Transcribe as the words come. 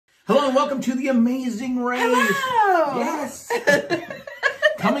Hello and welcome to the amazing race. Hello. Yes.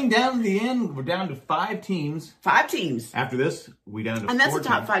 Coming down to the end, we're down to 5 teams. 5 teams. After this, we down to 4 And that's the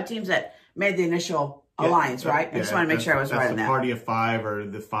top teams. 5 teams that made the initial alliance, right? I just want to make sure I was right on that. The party of 5 or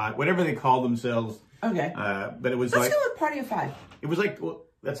the 5, whatever they call themselves. Okay. But it was Let's go with party of 5. It was like, well,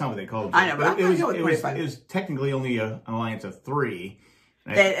 that's not what they called it. I know, but I'm going to go with party of 5. It was technically only an alliance of 3.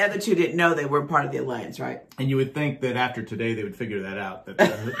 The other 2 didn't know they were part of the alliance, right? And you would think that after today they would figure that out. That the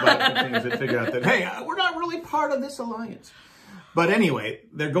things would figure out that, hey, we're not really part of this alliance. But anyway,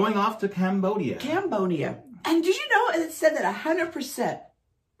 they're going off to Cambodia. Cambodia. And did you know it said that 100%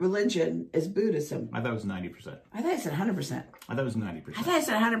 religion is Buddhism? I thought it was 90%. I thought it said 100%. I thought it was 90%. I thought it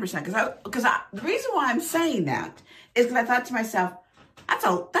said 100% because the reason why I'm saying that is because I thought to myself,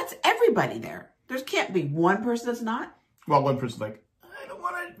 that's everybody there. There can't be one person that's not. Well, one person's like, I don't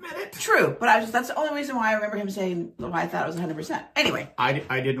want to admit it. True, but that's the only reason why I remember him saying why I thought it was 100%. Anyway, I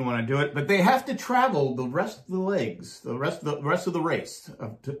didn't want to do it, but they have to travel the rest of the legs, the rest of the race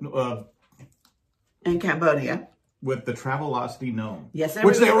in Cambodia with the Travelocity gnome. Yes,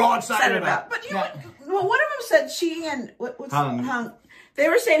 which they were all excited about. But you know what? Well, one of them said she and what's Hung. They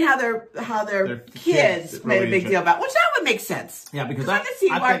were saying how their kids made a big deal about, which that would make sense. Yeah, because I can see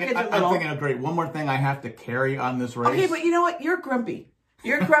why kids are little. I'm thinking, great, one more thing I have to carry on this race. Okay, but you know what? You're grumpy.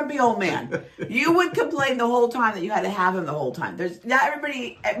 You're a grumpy old man. You would complain the whole time that you had to have him the whole time. There's not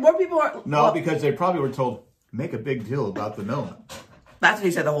everybody. More people are. No, because they probably were told make a big deal about the gnome. That's what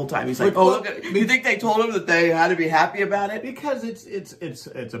he said the whole time. He's like, "Oh, look! You think they told him that they had to be happy about it?" Because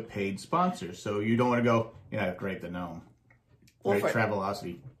it's a paid sponsor, so you don't want to go. Yeah, great, the gnome. Great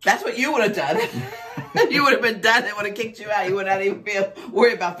Travelocity. That's what you would have done. You would have been done. They would have kicked you out. You would not even be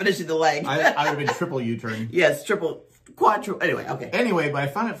worried about finishing the leg. I would have been triple U-turn. Yes, triple, quadruple. Anyway, okay. Anyway, but I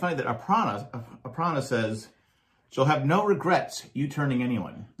find it funny that Aprana says she'll have no regrets U-turning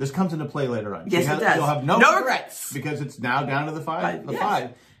anyone. This comes into play later on. Yes, it does. She'll have no regrets because it's now down to the 5. Yes.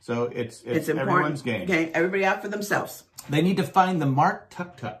 5. So it's everyone's game. Okay, everybody out for themselves. They need to find the marked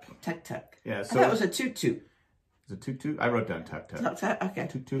tuk-tuk. Tuk-tuk. Yeah, so I thought it was a toot-toot. Is it tuk-tuk? I wrote down tuk-tuk. Tuk-tuk, okay.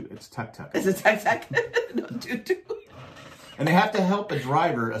 Toot-toot, it's tuk-tuk. It's a tuk-tuk. No, toot-toot. And they have to help a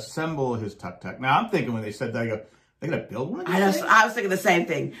driver assemble his tuk-tuk. Now, I'm thinking when they said that, I go, they're going to build one of these things? I was thinking the same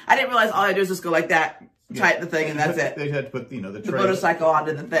thing. I didn't realize all I do is just go like that, tighten the thing, and that's it. They had to put, the motorcycle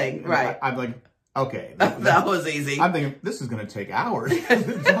onto the thing, right. I'm like, okay. That was easy. I'm thinking, this is going to take hours.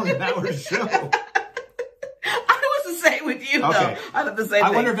 It's only an hour show. I was the same with you, though. I thought the same thing.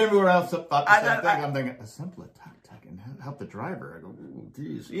 I wonder if everywhere else thought the same thing. I'm thinking, assemble a tuk-tuk and help the driver. I go, oh,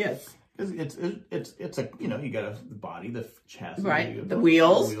 geez. Yes. It's a, you got the body, the chassis. Right. The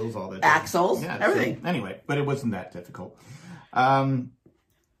wheels, all that. Axles, everything. So, anyway, but it wasn't that difficult. What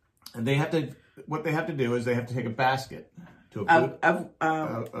they have to do is they have to take a basket to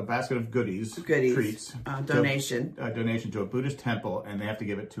a basket of goodies, treats, donation to a Buddhist temple, and they have to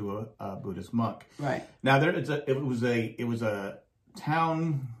give it to a Buddhist monk. Right. Now it was a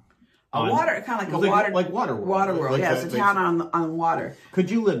town. Water, kind of like a water world. Yeah, it's a town on water.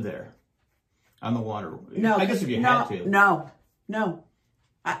 Could you live there? On the water? No. I guess if you had to. No. You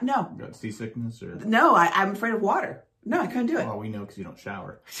got seasickness or? No, I'm afraid of water. No, I couldn't do it. Well, we know because you don't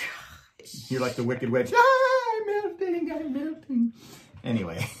shower. You're like the Wicked Witch. I'm melting.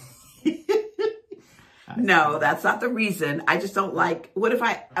 Anyway. No, that's not the reason. I just don't like, what if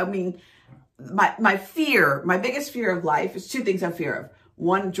my biggest fear of life is 2 things I'm fear of.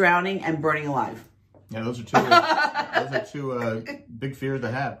 1, drowning, and burning alive. Yeah, those are two big fears to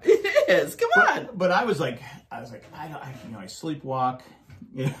have. It is. Come on. But I was like, I sleepwalk.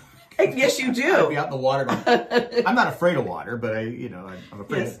 Yes, you do. I'd be out in the water. I'm not afraid of water, but I'm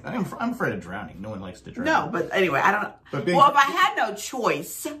afraid. Yes. I'm afraid of drowning. No one likes to drown. No, but anyway, I don't. But if I had no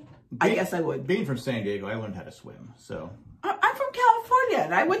choice, I guess I would. Being from San Diego, I learned how to swim. So I'm from California,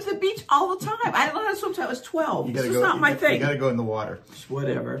 and I went to the beach all the time. I learned how to swim until I was 12. This is not my thing. You got to go in the water.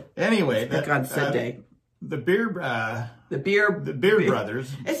 Whatever. Anyway, on Sunday. The beer brothers.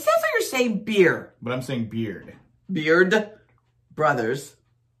 It sounds like you're saying beer, but I'm saying beard. Beard brothers.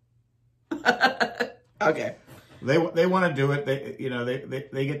 Okay. They want to do it.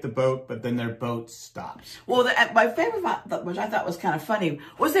 They get the boat, but then their boat stops. Well, my favorite part, which I thought was kind of funny,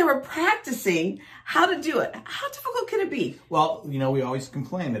 was they were practicing how to do it. How difficult can it be? Well, we always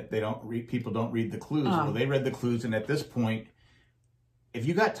complain that people don't read the clues. Well, they read the clues, and at this point, if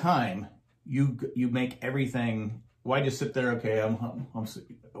you got time, you make everything. Why just sit there? Okay,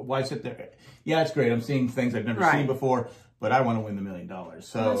 why sit there? Yeah, it's great. I'm seeing things I've never seen before. But I want to win the $1 million.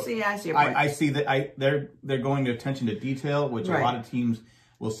 So I see your point. I see that they're going to attention to detail, which a lot of teams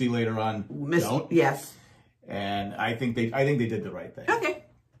we'll see later on don't. Yes. And I think they did the right thing. Okay.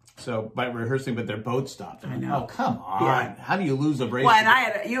 So by rehearsing, but their boat stopped. I know. Oh, come on. Yeah. How do you lose a race? Well,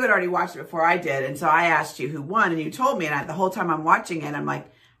 and you had already watched it before I did. And so I asked you who won, and you told me. And the whole time I'm watching it, I'm like,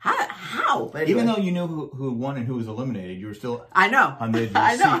 how? But anyway. Even though you knew who won and who was eliminated, you were still I know. on the edge of your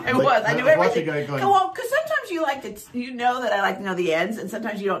I know. seat. I was. I knew everything. Going, well, because sometimes you like to, you know that I like to know the ends, and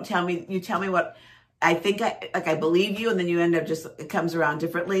sometimes you don't tell me. You tell me what I think. I believe you, and then you end up it comes around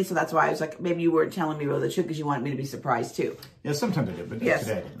differently. So that's why I was like, maybe you weren't telling me really the truth because you wanted me to be surprised too. Yeah, sometimes I do, but yes.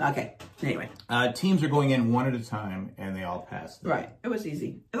 today I didn't. Okay. Anyway, teams are going in one at a time, and they all passed. Right. It was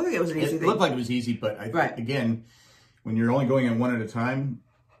easy. It looked like it was an easy thing. It looked like it was easy, but again, when you're only going in one at a time,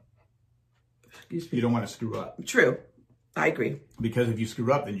 you don't want to screw up. True. I agree. Because if you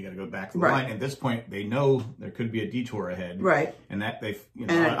screw up, then you got to go back to the line. At this point, they know there could be a detour ahead. Right. And that they've,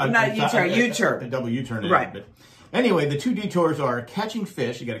 not a U-turn, U-turn. A double U-turn. Right. But anyway, the two detours are catching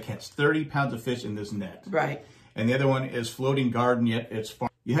fish. You got to catch 30 pounds of fish in this net. Right. And the other one is floating garden, yet it's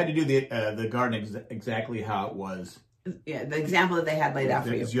farm. You had to do the garden exactly how it was. Yeah, the example that they had laid out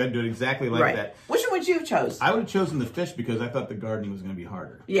for you. You had to do it exactly like that. Which one would you have chose? I would have chosen the fish because I thought the gardening was going to be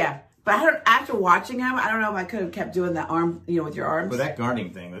harder. Yeah. But after watching him, I don't know if I could have kept doing the arm, with your arms. But that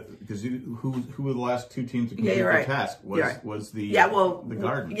gardening thing, because who were the last two teams to complete the task was the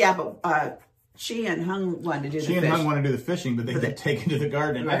garden. Yeah, but Chi and Hung wanted to do the fish. Chi and Hung wanted to do the fishing, but they didn't take into the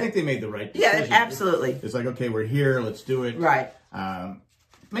garden. Right. I think they made the right decision. Yeah, absolutely. It's like, okay, we're here, let's do it. Right.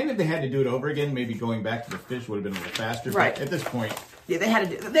 Maybe if they had to do it over again, maybe going back to the fish would have been a little faster. Right. But at this point, yeah, they had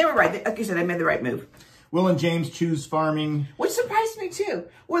to do. They were right. Like you said, they made the right move. Will and James choose farming, which surprised me too.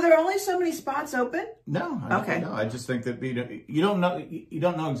 Were there only so many spots open? No. No, I just think that you don't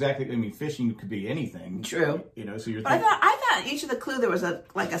know exactly. I mean, fishing could be anything. True. So you're. But I thought each of the clue there was a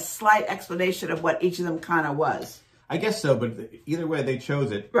slight explanation of what each of them kind of was. I guess so, but either way, they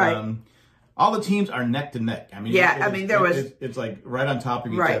chose it. Right. All the teams are neck to neck. I mean, it's like right on top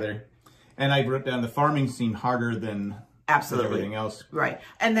of each other. And I wrote down the farming seemed harder than. Absolutely. Everything else. Right.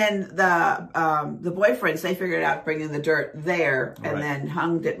 And then the boyfriends, they figured out bringing the dirt there, and then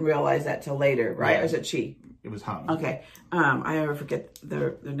Hung didn't realize that till later, right? Yeah. Or is it Chi? It was Hung. Okay. I never forget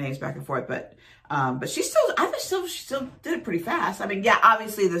their names back and forth, but she still did it pretty fast. I mean, yeah,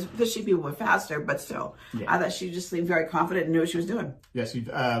 obviously the fishing people were faster, but still, I thought she just seemed very confident and knew what she was doing. Yes.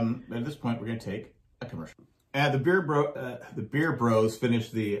 At this point, we're going to take a commercial. The beer bros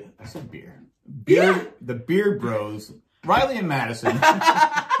finished the. I said beer. The beer bros. Riley and Madison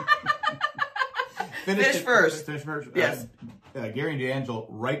finished first. Yes. Gary and D'Angelo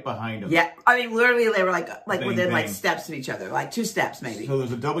right behind them. Yeah. I mean, literally, they were like within like steps of each other, like 2 steps maybe. So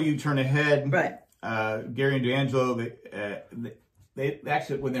there's a double U-turn ahead. Right. Gary and D'Angelo, they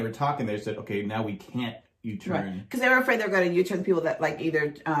actually, when they were talking, they said, okay, now we can't U-turn. Because they were afraid they were going to U-turn the people that like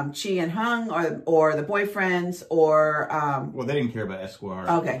either Chi and Hung or the boyfriends or... well, they didn't care about Esquire.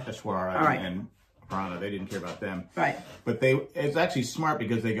 Okay. Esquire and Prana. They didn't care about them. Right. But it's actually smart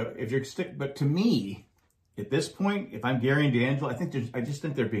because they go, if you're but to me, at this point, if I'm Gary and D'Angelo, I just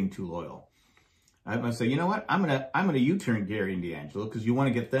think they're being too loyal. I'm gonna say, you know what? I'm gonna U-turn Gary and D'Angelo because you want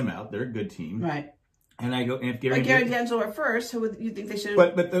to get them out. They're a good team. Right. And I go, and if Gary and D'Angelo were first, who would you think they should?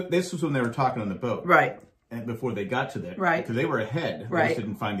 But this was when they were talking on the boat. Right. And before they got to that. Right. Because they were ahead. Right. They just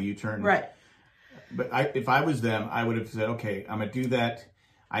didn't find the U-turn. Right. But if I was them, I would have said, okay, I'm gonna do that.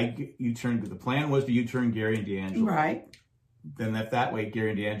 U-turn. The plan was to U-turn Gary and D'Angelo. Right. Then that way, Gary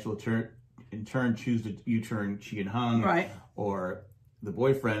and D'Angelo in turn choose to U-turn Chi and Hung. Right. Or the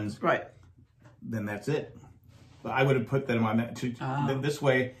boyfriends. Right. Then that's it. But I would have put them on that. This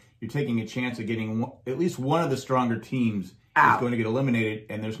way, you're taking a chance of getting at least one of the stronger teams is going to get eliminated,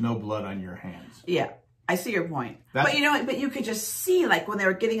 and there's no blood on your hands. Yeah. I see your point. But you could just see, like, when they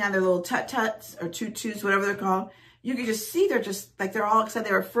were getting on their little tut-tuts or tutus, whatever they're called, you could just see they're all excited.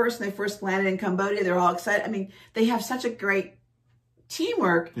 They were first, and they first landed in Cambodia. They're all excited. I mean, they have such a great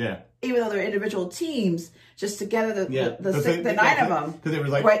teamwork. Yeah. Even though they're individual teams, just together, the 9 of them. Because they were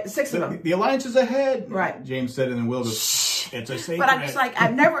like, right, the 6 of them. The alliance is ahead. Right. James said, and then Will goes, it's a safe. But I'm just like,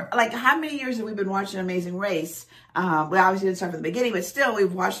 I've never, like, how many years have we been watching Amazing Race? We obviously didn't start from the beginning, but still,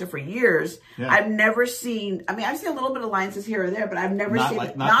 we've watched it for years. Yeah. I've never seen, I've seen a little bit of alliances here or there, but I've never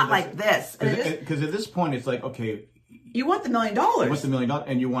seen not like this. Because at this point, it's like, okay. You want the $1 million. You want the $1 million,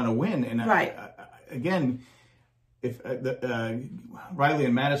 and you want to win. And right. Again, if Riley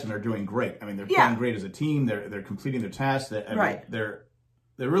and Madison are doing great. I mean, they're playing great as a team. They're completing their tasks. They're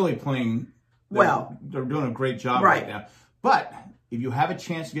really playing well. They're doing a great job right now. But if you have a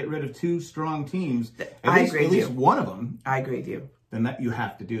chance to get rid of 2 strong teams, at least one of them. I agree with you. Then you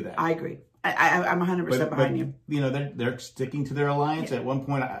have to do that. I agree. I'm 100% behind you. You know, they're sticking to their alliance at one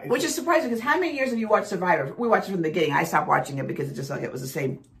point. Which is surprising, because how many years have you watched Survivor? We watched it from the beginning. I stopped watching it because it just like it was the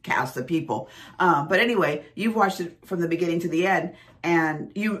same cast of people. But anyway, you've watched it from the beginning to the end,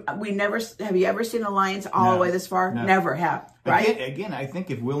 and have you ever seen Alliance all the way this far? No. Never have, right? Again, I think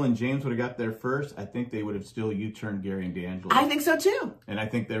if Will and James would have got there first, I think they would have still U-turned Gary and D'Angelo. I think so too. And I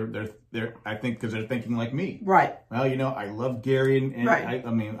think I think because they're thinking like me. Right. Well, you know, I love Gary and right.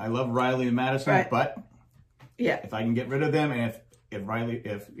 I love Riley and Madison, right. but yeah, if I can get rid of them, and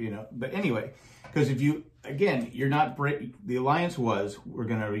but anyway, because you're not the alliance we're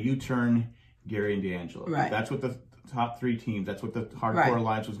going to U-turn Gary and D'Angelo. Right. That's what the top 3 teams. That's what the hardcore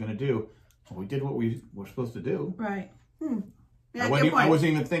alliance was going to do. Well, we did what we were supposed to do. Right. Yeah, I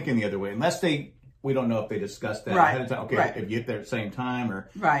wasn't even thinking the other way, unless we don't know if they discussed that ahead of time. Okay, if you get there at the same time, or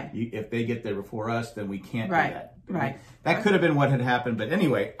if they get there before us, then we can't do that. Right. That could have been what had happened, but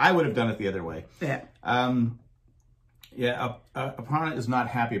anyway, I would have done it the other way. Yeah. Aparna is not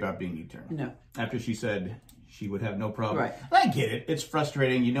happy about being U-turned. No. After she said she would have no problem. Right. I get it. It's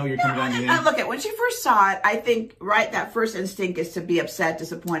frustrating. You know you're coming down the end. Look, when she first saw it, I think, that first instinct is to be upset,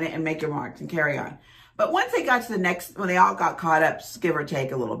 disappointed, and make your marks and carry on. But once they got to the next, when they all got caught up, give or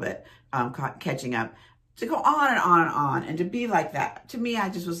take a little bit, catching up, to go on and on and on, and to be like that, to me, I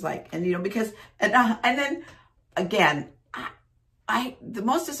just was like, and because, and then, again, the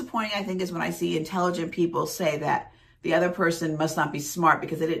most disappointing, I think, is when I see intelligent people say that the other person must not be smart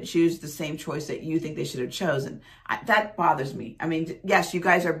because they didn't choose the same choice that you think they should have chosen. That bothers me. I mean, yes, you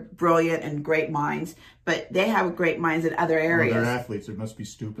guys are brilliant and great minds, but they have great minds in other areas. Well, they're athletes. They must be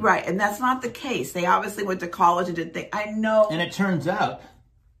stupid. Right, and that's not the case. They obviously went to college and didn't think, I know. And it turns out,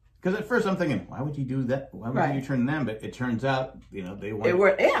 because at first I'm thinking, why would you do that? Why would you turn them? But it turns out, they weren't.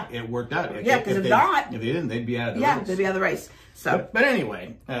 It worked out. Yeah, because if not. If they didn't, they'd be out of the race. Yeah, they'd be out of the race. So. But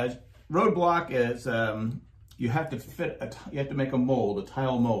anyway, roadblock is... you have to make a mold, a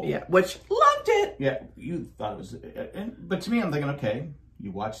tile mold. Yeah, which loved it. Yeah, you thought it was, but to me, I'm thinking, okay,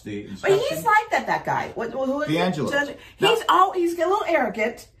 you watch the instructions. But he's like that guy. Who is D'Angelo. He's a little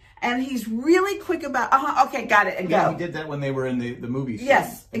arrogant, and he's really quick about, okay, got it, and go. He did that when they were in the movie scene.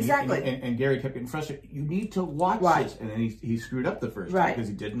 Yes, exactly. And Gary kept getting frustrated. You need to watch this. And then he screwed up the first time because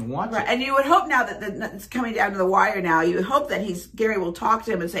he didn't watch it. And you would hope now that it's coming down to the wire now, you would hope that Gary will talk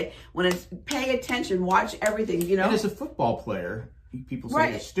to him and say, when it's pay attention, watch everything, And as a football player, people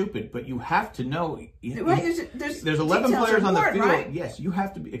say it's stupid, but you have to know. There's 11 players on the field. Right? Yes, you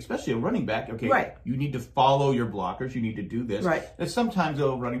have to be, especially a running back. Okay, you need to follow your blockers. You need to do this. Right. And sometimes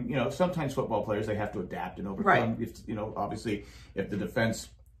sometimes football players, they have to adapt and overcome. Right. If obviously, if the defense,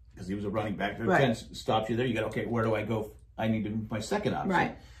 because he was a running back, the defense stops you there. You got, okay, where do I go? I need my second option.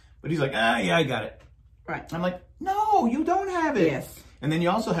 Right. But he's like, yeah, I got it. Right. I'm like, no, you don't have it. Yes. And then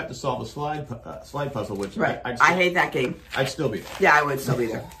you also have to solve a slide puzzle, which I hate that game. I'd still be there. Yeah, I would still be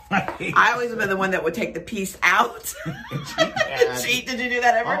there. I always have been the one that would take the piece out. Cheat. Did you do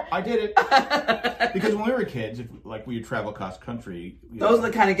that ever? Oh, I did it. Because when we were kids, we would travel across country. Those are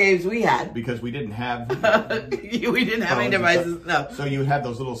the kind of games we had. Because we didn't have... we didn't have any devices, no. So you had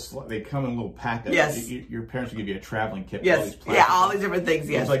those little... They come in little packets. Yes. Your parents would give you a traveling kit. Yes. All these different things,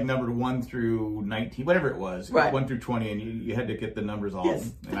 yes. It was like numbered 1 through 19, whatever it was. Right. 1 through 20, and you had to get the numbers all.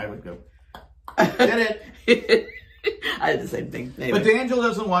 Yes. And I would go, did it. I did the same thing. Anyway. But D'Angelo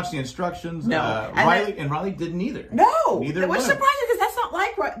doesn't watch the instructions. No. Riley didn't either. No. Neither Which surprising because that's not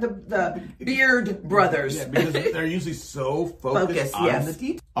like the Beard brothers. Yeah, because they're usually so focused on the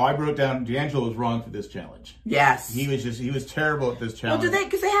details. Oh, I wrote down D'Angelo was wrong for this challenge. Yes. He was terrible at this challenge. Well,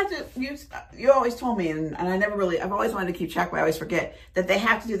 because they have to, you always told me, and I never really, I've always wanted to keep track, but I always forget, that they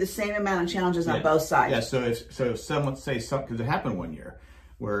have to do the same amount of challenges on both sides. Yeah, so if someone say something, because it happened one year,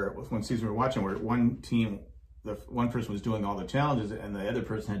 where one season we were watching, where one team, the one person was doing all the challenges, and the other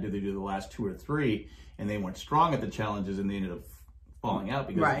person had to do the last 2 or 3, and they weren't strong at the challenges, and they ended up falling out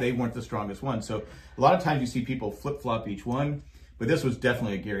because they weren't the strongest one. So a lot of times you see people flip-flop each one, but this was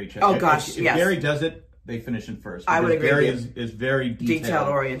definitely a Gary challenge. Oh gosh, if Gary does it, they finish in first. I would agree. Gary is very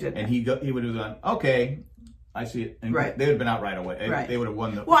detail-oriented, and he would have gone, okay, I see it. And they would have been out right away. They would have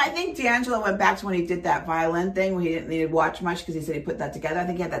won the... Well, I think D'Angelo went back to when he did that violin thing where he didn't need to watch much because he said he put that together. I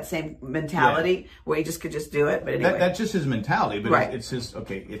think he had that same mentality where he could just do it. But anyway. That's just his mentality. But it's just,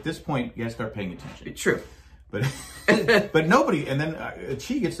 okay, at this point, you got to start paying attention. True. But nobody, and then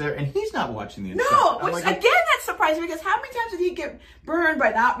Chi gets there and he's not watching the instructions. No, which again, that's surprising because how many times did he get burned by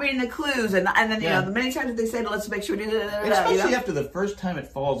not reading the clues? And then, the many times that they say, let's make sure we do that. Especially after the first time it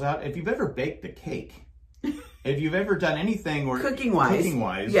falls out. If you've ever baked a cake, if you've ever done anything or cooking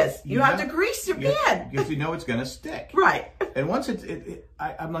wise, yes, you have to grease your pan because you know it's going to stick. Right. And once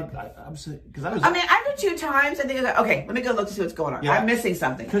I'm like, because I was. I mean, after 2 times, I think, okay, let me go look to see what's going on. Yeah. I'm missing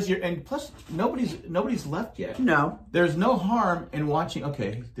something. And plus nobody's left yet. No. There's no harm in watching.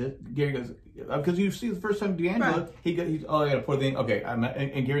 Okay, Gary goes, because you see the first time D'Angelo, he's I got to pour the thing. Okay,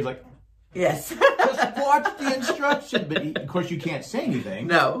 and Gary's like, yes. Just watch the instruction. But of course, you can't say anything.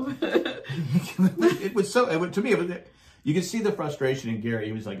 No. It was to me. You could see the frustration in Gary.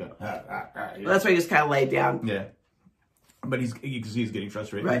 He was like, well, that's why he just kind of laid down. Yeah, but you can see he's getting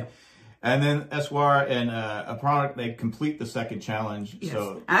frustrated. Right. And then Eswar and Aparna, they complete the second challenge. Yes.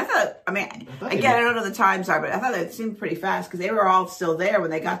 So and I thought, I don't know the times are, but I thought it seemed pretty fast because they were all still there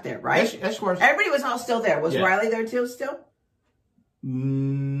when they got there, right? Everybody was all still there. Was Riley there too? Still?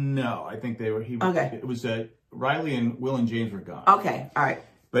 No, I think they were. Okay. It was Riley and Will and James were gone. Okay, all right.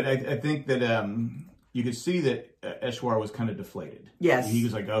 But I think that you could see that Eswar was kind of deflated. Yes. He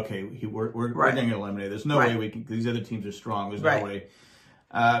was like, okay, we're going to eliminate. There's no way we can. These other teams are strong. There's no way.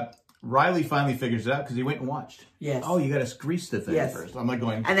 Riley finally figures it out because he went and watched. Yes. Oh, you got to grease the thing first. I'm like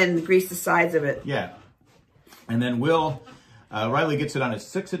going. And then grease the sides of it. Yeah. And then Riley gets it on his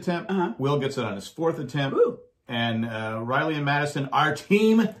 6th attempt. Will gets it on his 4th attempt. Ooh. And Riley and Madison, our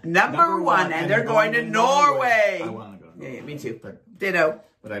team number one, and they're going to Norway. I want to go to Norway. Yeah, me too. Ditto.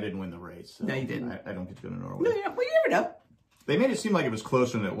 But I didn't win the race. So no, you didn't. I don't get to go to Norway. No, well, you never know. They made it seem like it was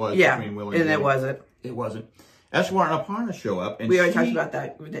closer than it was between Will and James. It wasn't. It wasn't. Eswar and Aparna show up. And we already talked about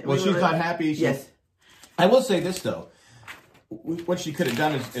that. Well, she's not happy. Yes. I will say this, though. What she could have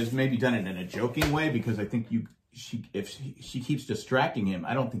done is maybe done it in a joking way, because I think if she keeps distracting him,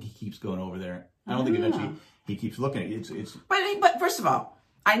 I don't think he keeps going over there. I don't think eventually he keeps looking at it. But first of all,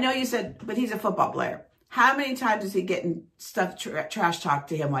 I know you said, but he's a football player. How many times is he getting stuff trash talk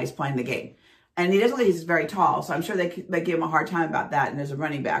to him while he's playing the game? And he doesn't look, he's very tall, so I'm sure they give him a hard time about that. And there's a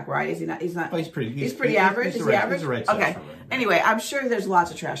running back, right? Is he not? He's not. Oh, he's pretty average. Is he average? He's the right okay. Anyway, I'm sure there's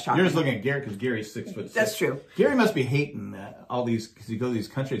lots of trash talk. You're just looking at Gary because Gary's 6'6". That's true. Gary must be hating all these, because you go to these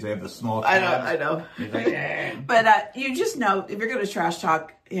countries, they have the small calves. I know. He's like, But you just know, if you're going to trash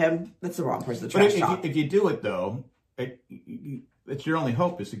talk him, that's the wrong person to trash talk. If you do it though, it's your only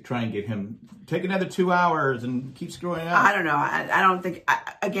hope is to try and get him take another 2 hours and keep screwing up. I don't know. I don't think.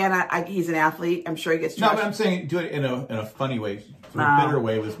 He's an athlete. I'm sure he gets. No, but I'm saying do it in a funny way, a bitter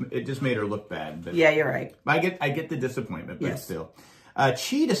way. It just made her look bad. But yeah, you're right. I get the disappointment, but still,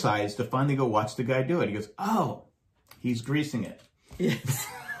 Chi decides to finally go watch the guy do it. He goes, "Oh, he's greasing it." Yes.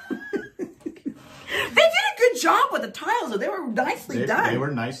 They did a good job with the tiles, though. They were nicely done. They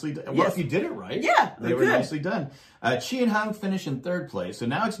were nicely done. Well, if you did it right, they were nicely done. Chi and Hung finish in 3rd place. So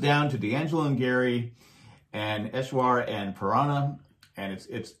now it's down to D'Angelo and Gary and Eswar and Pirana. And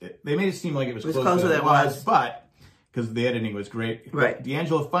they made it seem like it was closer than it was. But, because the editing was great. Right.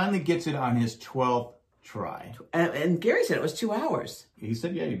 D'Angelo finally gets it on his 12th try. And Gary said it was 2 hours. He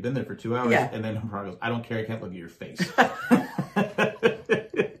said, yeah, you've been there for 2 hours. Yeah. And then Pirana goes, I don't care. I can't look at your face.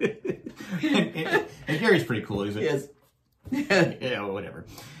 and Gary's pretty cool. He's like, yes. Yeah, well, whatever.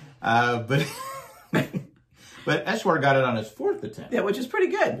 But Eswar got it on his 4th attempt. Yeah, which is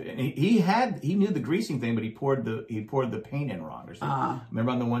pretty good. And he knew the greasing thing, but he poured the paint in wrong or something.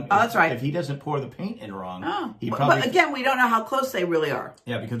 Remember on the one? Oh, that's right. If he doesn't pour the paint in wrong, he probably. But again, we don't know how close they really are.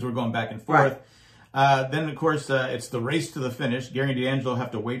 Yeah, because we're going back and forth. Right. Then of course it's the race to the finish. Gary and D'Angelo have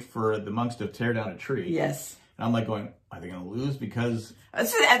to wait for the monks to tear down a tree. Yes. And I'm like going, are they going to lose? Because at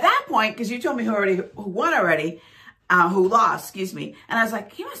that point, because you told me who won already. Who lost, excuse me. And I was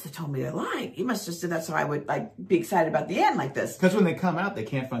like, he must have told me they lied. He must have just did that so I would be excited about the end like this. Because when they come out, they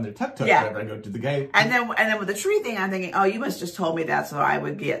can't find their tuk-tuk. Yeah. I go to the guy. And then with the tree thing, I'm thinking, oh, you must just told me that so I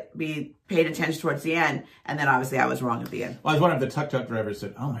would be paid attention towards the end. And then obviously I was wrong at the end. Well, I was one of the tuk-tuk drivers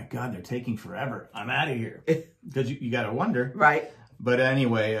said, oh my God, they're taking forever. I'm out of here. Because you got to wonder. Right. But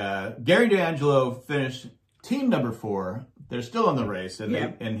anyway, Gary and D'Angelo finished team number 4. They're still in the race. And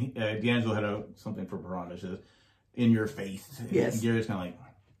D'Angelo had something for Pirana. She says, in your face. Yes. And Gary's kind of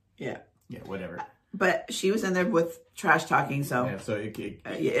like, yeah, whatever. But she was in there with trash talking, so it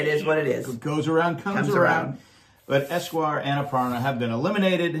is what it is. Goes around, comes around. But Eswar and Aparna have been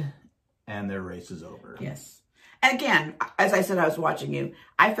eliminated, and their race is over. Yes. And again, as I said, I was watching you.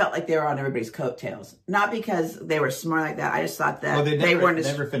 I felt like they were on everybody's coattails, not because they were smart like that. I just thought that they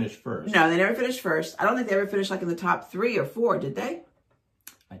never finished first. No, they never finished first. I don't think they ever finished like in the top 3 or 4, did they?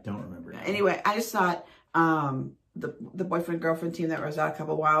 I don't remember. Anyway, I just thought. The boyfriend-girlfriend team that was out a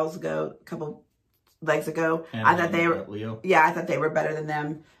couple legs ago. And I thought they were Leo. Yeah, I thought they were better than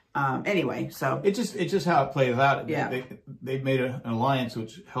them. Anyway, so it's just how it plays out. Yeah. They made an alliance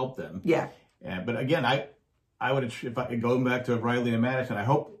which helped them. Yeah. But again, I would, if I could go back to Riley and Madison, I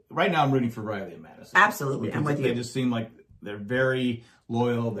hope, right now I'm rooting for Riley and Madison. Absolutely, I'm with you. They just seem like they're very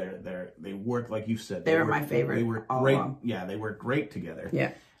loyal. They work, like you said. They're my favorite. They work great. Yeah, they work great together.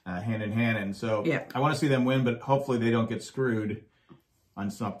 Yeah. Hand in hand. And so I want to see them win, but hopefully they don't get screwed on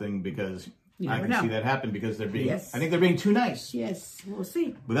something, because I can see that happen, because they're being, I think they're being too nice. Yes, we'll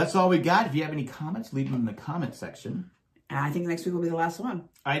see. But that's all we got. If you have any comments, leave them in the comment section. And I think next week will be the last one.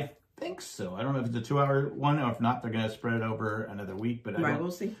 I think so. I don't know if it's a 2-hour one, or if not, they're going to spread it over another week. But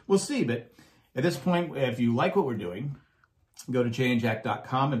we'll see. We'll see. But at this point, if you like what we're doing, go to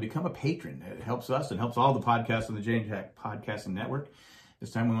janejack.com and become a patron. It helps us and helps all the podcasts on the Jane Jack Podcasting Network. This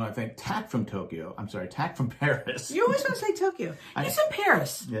time we want to thank Tack from Paris. You always want to say Tokyo. You said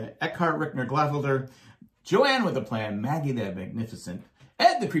Paris. Yeah. Eckhart, Rickner, Glasfelder, Joanne with the Plan, Maggie the Magnificent,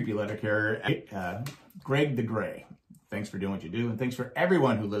 Ed the Creepy Letter Carrier, Greg the Gray. Thanks for doing what you do, and thanks for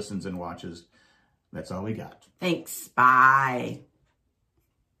everyone who listens and watches. That's all we got. Thanks. Bye.